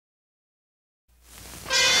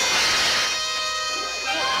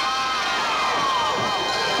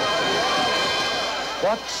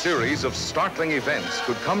What series of startling events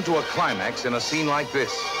could come to a climax in a scene like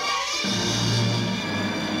this?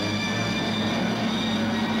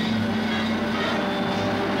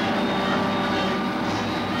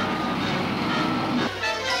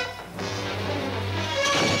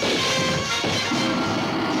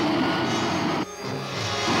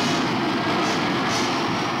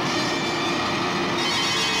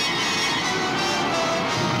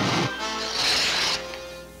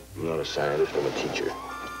 I'm not a scientist, I'm a teacher.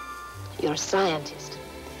 You're a scientist,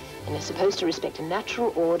 and you're supposed to respect a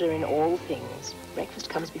natural order in all things.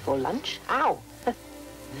 Breakfast comes before lunch. Ow!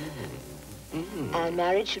 And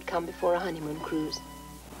marriage should come before a honeymoon cruise.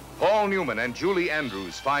 Paul Newman and Julie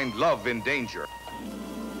Andrews find love in danger.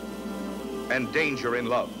 And danger in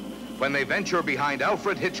love when they venture behind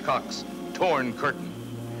Alfred Hitchcock's Torn Curtain.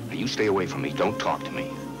 Now, you stay away from me. Don't talk to me.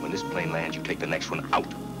 When this plane lands, you take the next one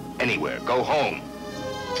out. Anywhere. Go home.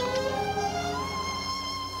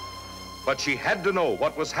 But she had to know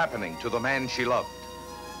what was happening to the man she loved.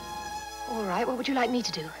 All right, what would you like me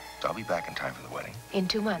to do? I'll be back in time for the wedding. In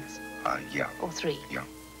 2 months? Yeah. Or 3? Yeah.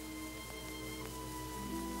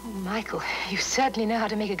 Oh, Michael, you certainly know how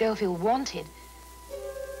to make a girl feel wanted.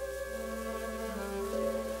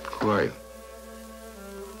 Who are you?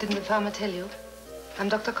 Didn't the farmer tell you? I'm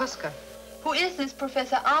Dr. Koska. Who is this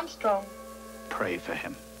Professor Armstrong? Pray for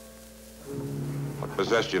him. What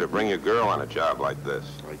possessed you to bring your girl on a job like this?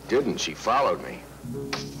 I didn't. She followed me.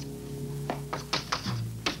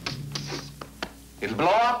 It'll blow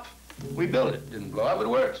up. We built it. Didn't blow up. It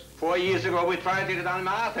works. 4 years ago, we tried to get it on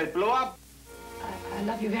Mars. It blew up. I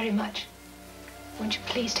love you very much. Won't you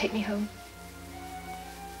please take me home?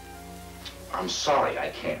 I'm sorry, I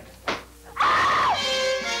can't.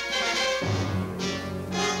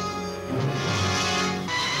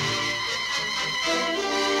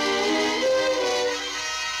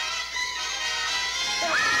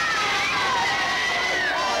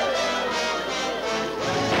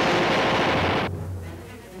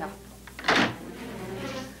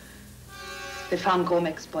 They found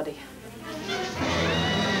Gomek's body.